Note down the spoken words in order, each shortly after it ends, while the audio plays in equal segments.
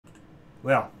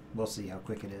Well, we'll see how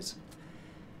quick it is.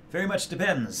 Very much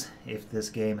depends if this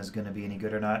game is going to be any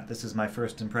good or not. This is my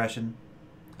first impression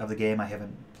of the game. I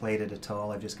haven't played it at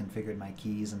all. I've just configured my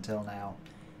keys until now,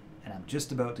 and I'm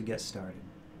just about to get started.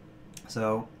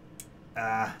 So,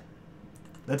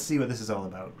 let's see what this is all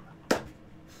about.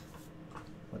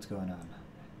 What's going on?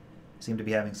 Seem to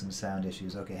be having some sound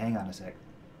issues. Okay, hang on a sec.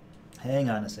 Hang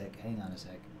on a sec. Hang on a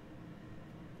sec.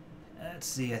 Let's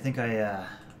see. I think I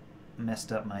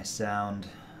messed up my sound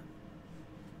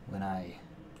when I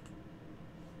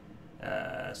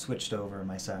switched over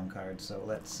my sound card. So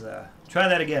let's try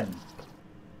that again.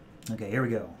 Okay, here we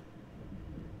go.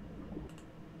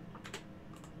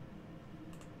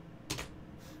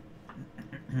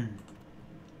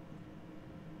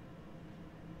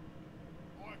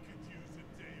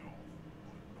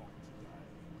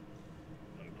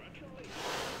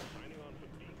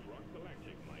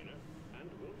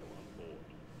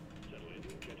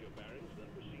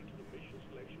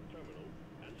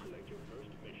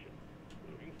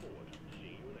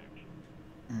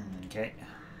 Okay.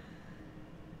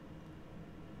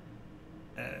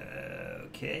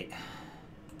 Okay.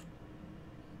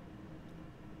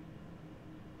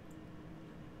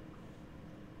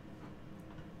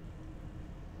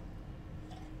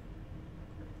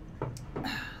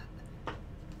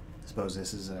 Suppose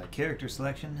this is a character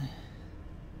selection.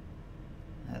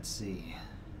 Let's see.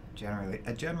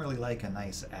 I generally like a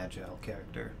nice agile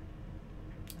character.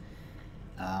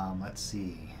 Let's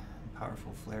see.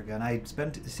 Powerful flare gun.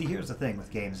 See, here's the thing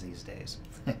with games these days.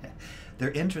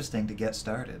 They're interesting to get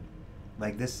started.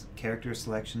 Like, this character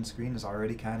selection screen is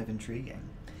already kind of intriguing.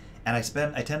 And I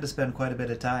tend to spend quite a bit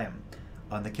of time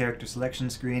on the character selection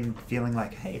screen feeling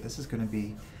like, hey, this is gonna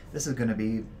be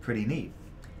pretty neat.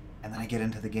 And then I get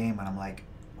into the game and I'm like,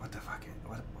 what the fuck?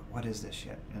 What is this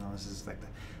shit? You know, this is like the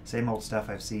same old stuff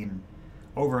I've seen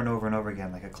over and over and over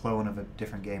again, like a clone of a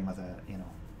different game with a, you know,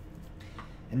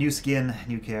 a new skin,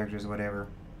 new characters, whatever.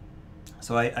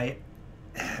 So I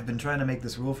have been trying to make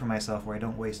this rule for myself where I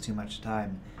don't waste too much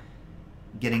time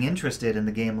getting interested in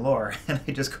the game lore, and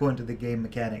I just go into the game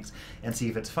mechanics and see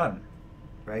if it's fun,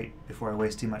 right? Before I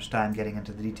waste too much time getting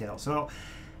into the details. So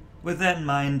with that in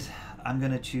mind, I'm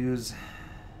going to choose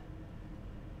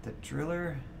the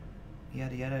driller,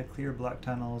 yada yada, clear block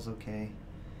tunnels, okay.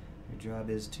 Your job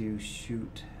is to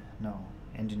shoot, no,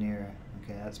 engineer,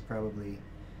 okay, that's probably...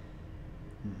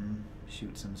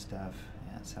 shoot some stuff.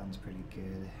 Yeah, that sounds pretty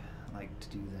good. I like to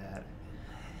do that.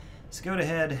 Scout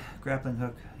ahead, grappling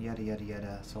hook, yada yada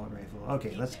yada, assault rifle.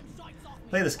 Okay, let's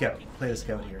play the scout. Play the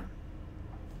scout here.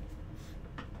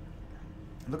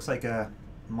 It looks like a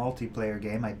multiplayer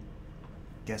game. I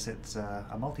guess it's a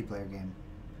multiplayer game.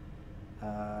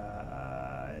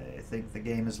 I think the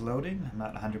game is loading. I'm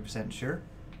not 100% sure.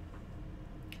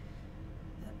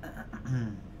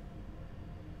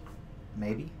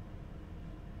 Maybe.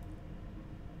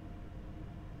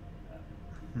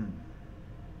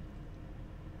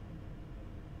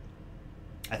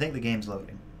 I think the game's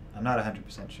loading. I'm not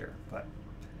 100% sure, but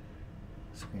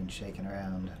screen's shaking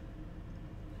around.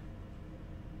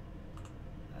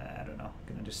 I don't know.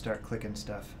 Gonna just start clicking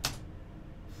stuff.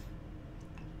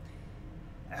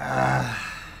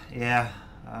 Yeah.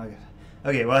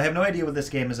 Okay, well, I have no idea what this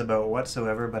game is about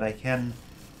whatsoever, but I can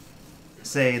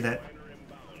say that,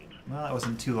 well, that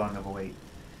wasn't too long of a wait.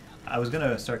 I was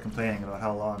gonna start complaining about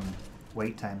how long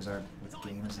wait times are with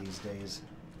games these days,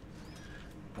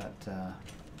 but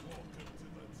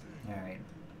alright,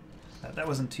 that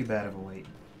wasn't too bad of a wait.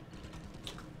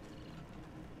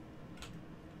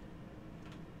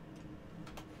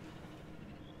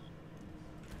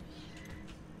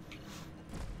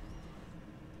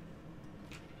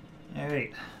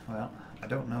 Alright, well, I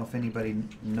don't know if anybody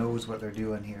knows what they're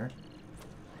doing here.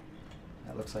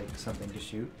 That looks like something to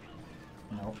shoot.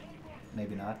 Nope,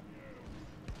 maybe not.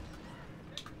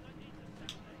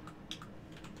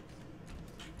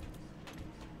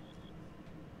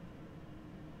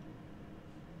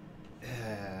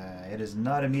 It is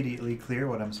not immediately clear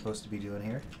what I'm supposed to be doing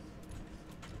here.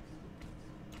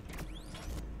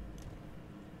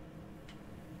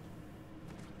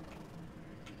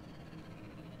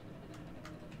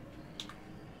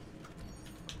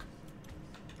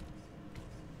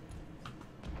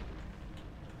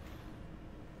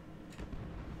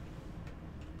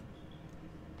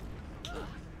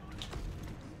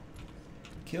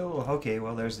 Kill, okay,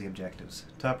 well there's the objectives.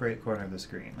 Top right corner of the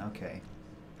screen, okay.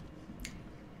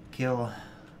 Kill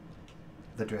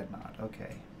the dreadnought,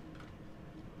 okay.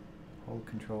 Hold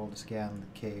control to scan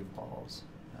the cave walls.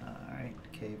 Alright,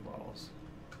 cave walls.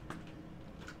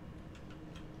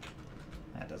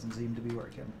 That doesn't seem to be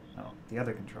working. Oh, the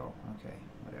other control, okay,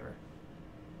 whatever.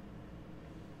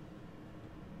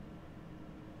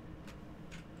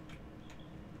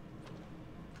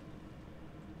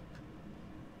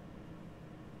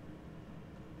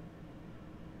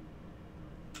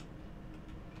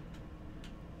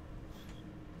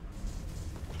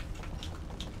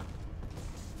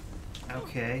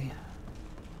 Okay.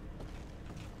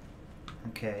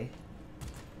 Okay.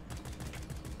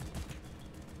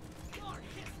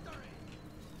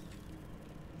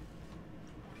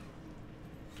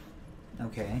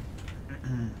 Okay.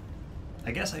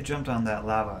 I guess I jumped on that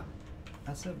lava.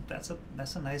 That's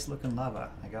a nice looking lava,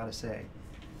 I gotta say.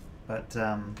 But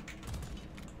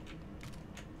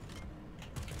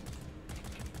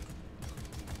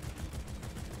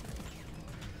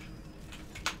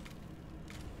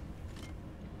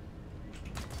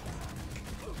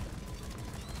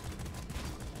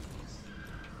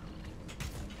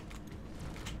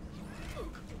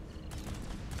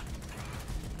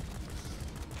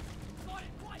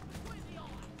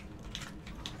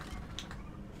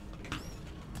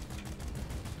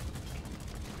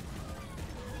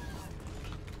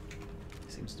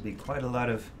seems to be quite a lot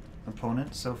of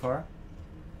opponents so far.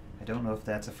 I don't know if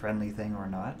that's a friendly thing or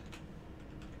not.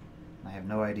 I have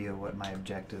no idea what my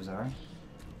objectives are.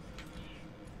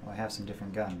 Oh, I have some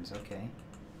different guns, okay.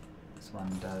 This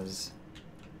one does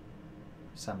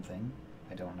something.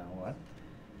 I don't know what.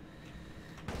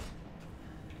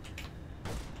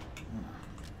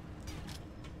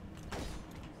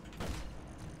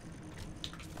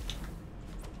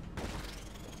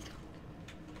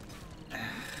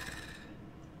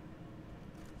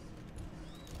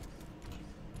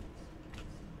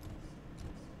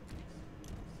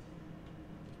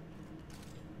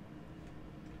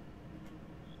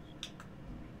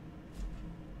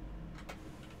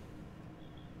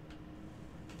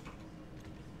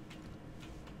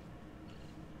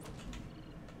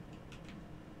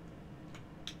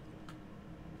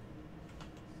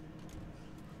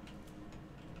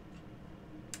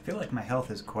 I feel like my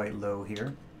health is quite low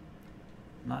here.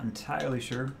 I'm not entirely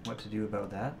sure what to do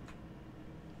about that.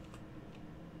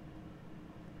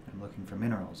 I'm looking for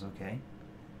minerals, okay.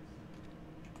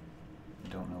 I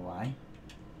don't know why.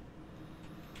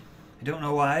 I don't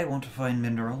know why I want to find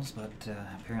minerals, but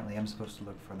apparently I'm supposed to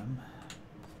look for them.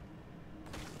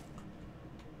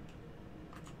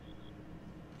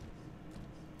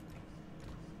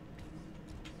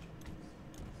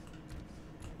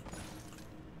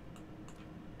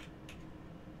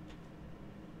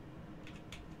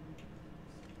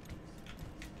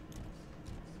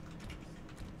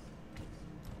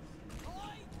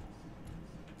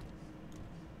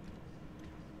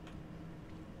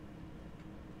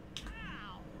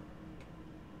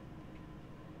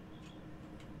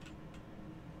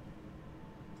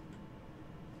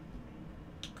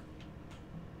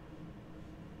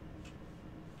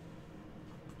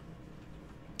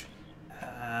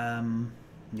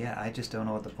 Yeah, I just don't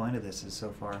know what the point of this is so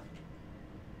far.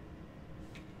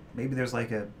 Maybe there's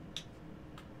like a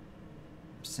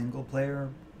single player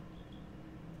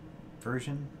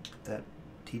version that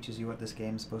teaches you what this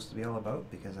game is supposed to be all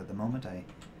about, because at the moment I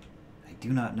do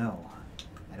not know.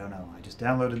 I don't know. I just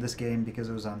downloaded this game because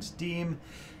it was on Steam.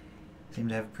 Seemed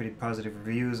to have pretty positive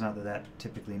reviews, not that that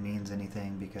typically means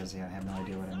anything, because yeah, I have no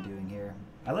idea what I'm doing here.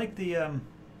 I like the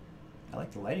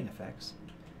lighting effects.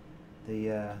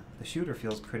 The shooter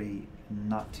feels pretty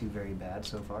not too very bad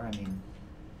so far. I mean,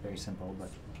 very simple, but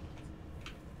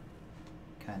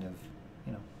kind of,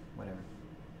 you know, whatever.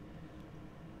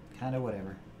 Kind of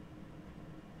whatever.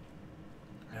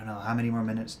 I don't know, how many more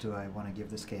minutes do I want to give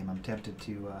this game? I'm tempted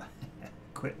to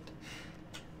quit.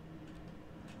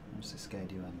 What's this guy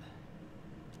doing?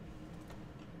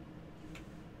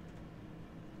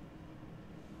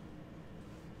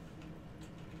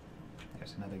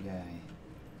 There's another guy.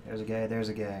 There's a guy, there's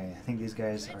a guy. I think these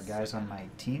guys are guys on my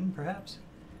team, perhaps?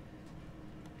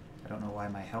 I don't know why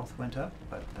my health went up,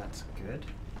 but that's good.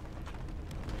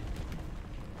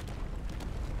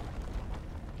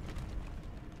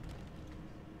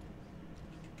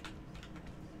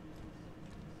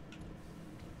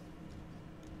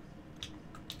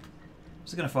 I'm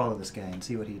just gonna follow this guy and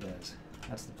see what he does.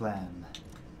 That's the plan.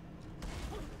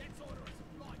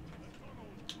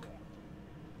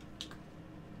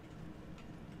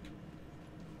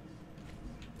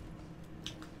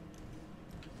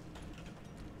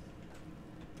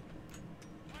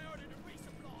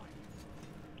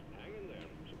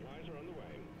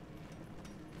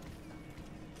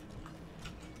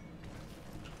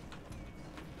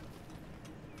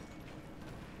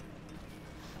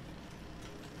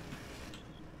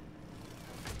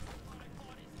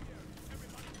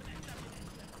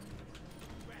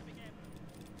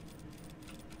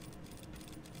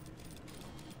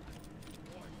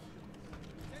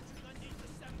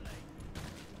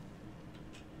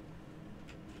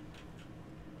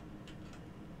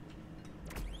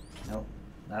 Nope,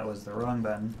 that was the wrong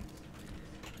button.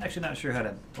 Actually not sure how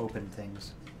to open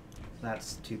things.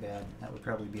 that's too bad. That would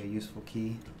probably be a useful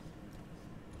key.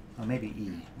 Oh, maybe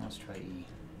E. Let's try E.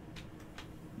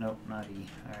 Nope, not E.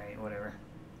 Alright, whatever.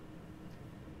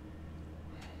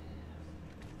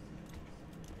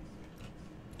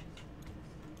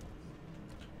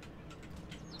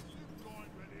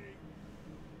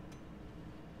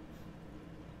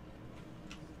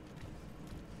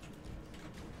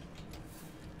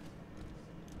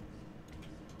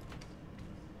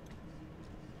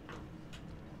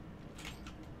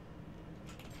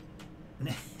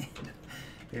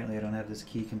 Apparently I don't have this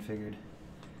key configured.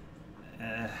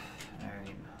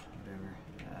 Alright, whatever.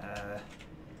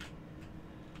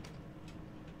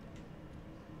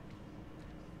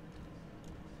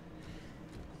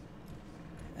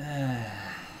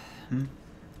 Hmm?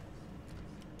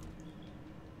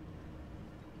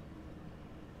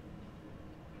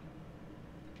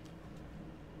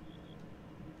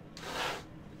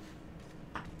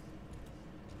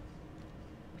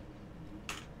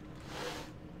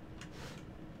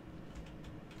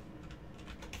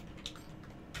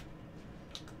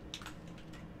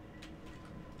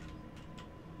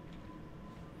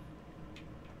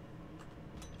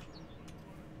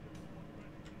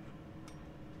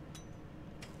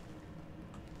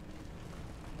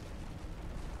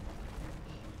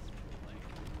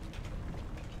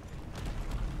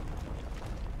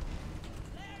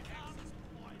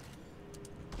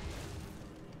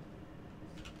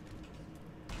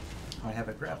 I have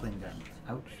a grappling gun.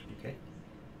 Ouch, okay.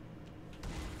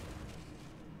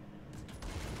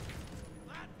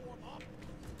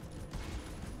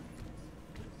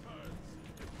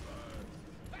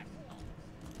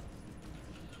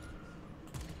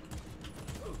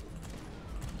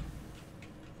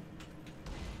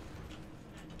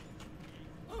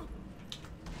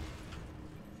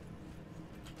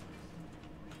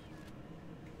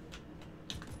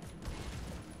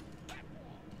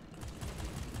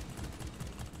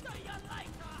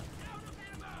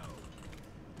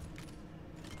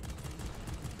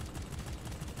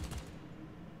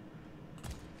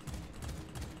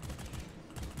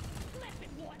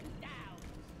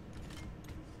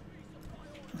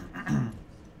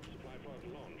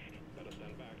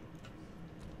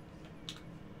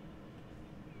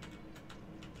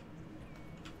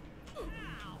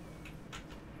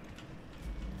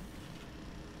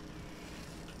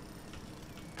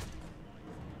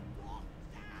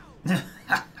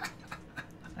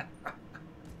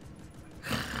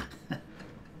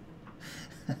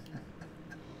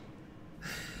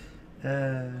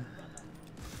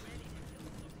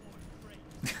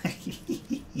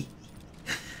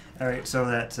 Alright, so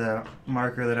that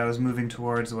marker that I was moving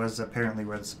towards was apparently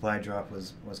where the supply drop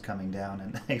was coming down,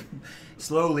 and I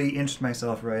slowly inched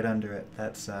myself right under it.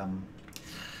 That's,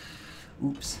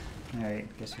 oops.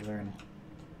 Alright, guess you learn.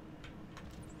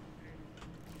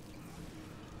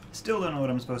 Still don't know what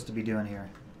I'm supposed to be doing here.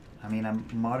 I mean, I'm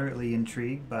moderately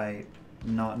intrigued by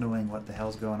not knowing what the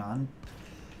hell's going on,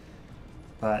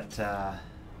 but at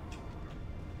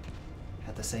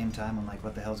the same time, I'm like,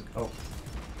 what the hell's... Oh.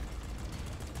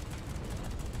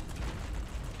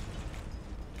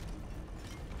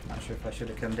 Not sure if I should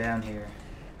have come down here,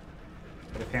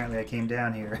 but apparently I came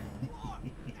down here.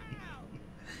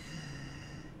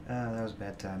 That was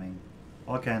bad timing.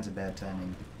 All kinds of bad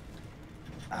timing.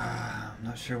 I'm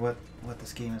not sure what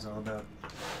this game is all about.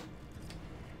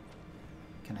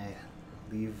 Can I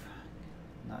leave?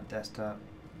 Not desktop.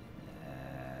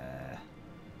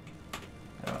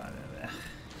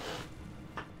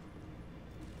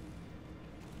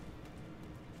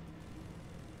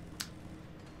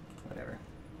 Whatever.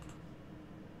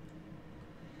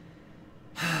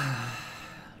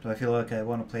 Do I feel like I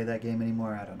want to play that game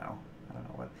anymore? I don't know. I don't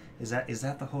know what is that. Is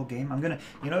that the whole game? I'm gonna.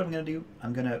 You know what I'm gonna do?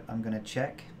 I'm gonna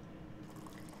check,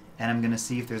 and I'm gonna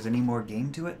see if there's any more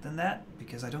game to it than that,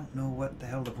 because I don't know what the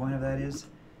hell the point of that is.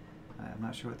 I'm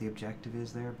not sure what the objective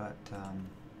is there, but I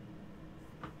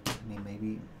mean,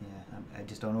 maybe, yeah. I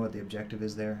just don't know what the objective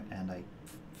is there, and I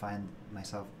find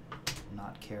myself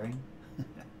not caring.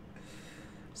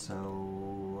 So,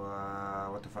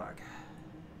 what the fuck?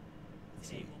 Let's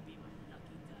see.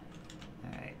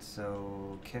 Alright,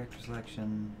 so character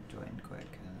selection, join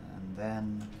quick, and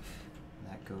then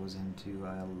that goes into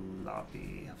a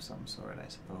lobby of some sort, I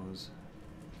suppose.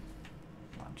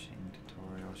 Launching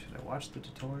tutorial. Should I watch the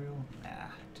tutorial?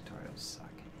 Nah, tutorials suck.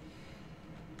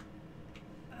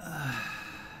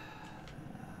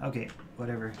 Okay,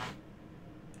 whatever.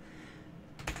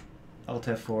 Alt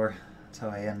F4. That's how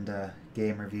I end a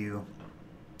game review.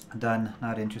 Done.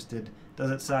 Not interested.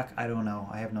 Does it suck? I don't know.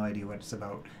 I have no idea what it's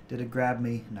about. Did it grab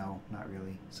me? No, not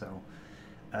really. So,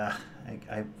 I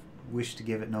wish to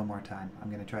give it no more time. I'm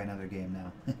going to try another game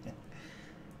now.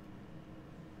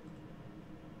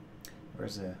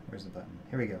 Where's the button?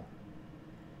 Here we go.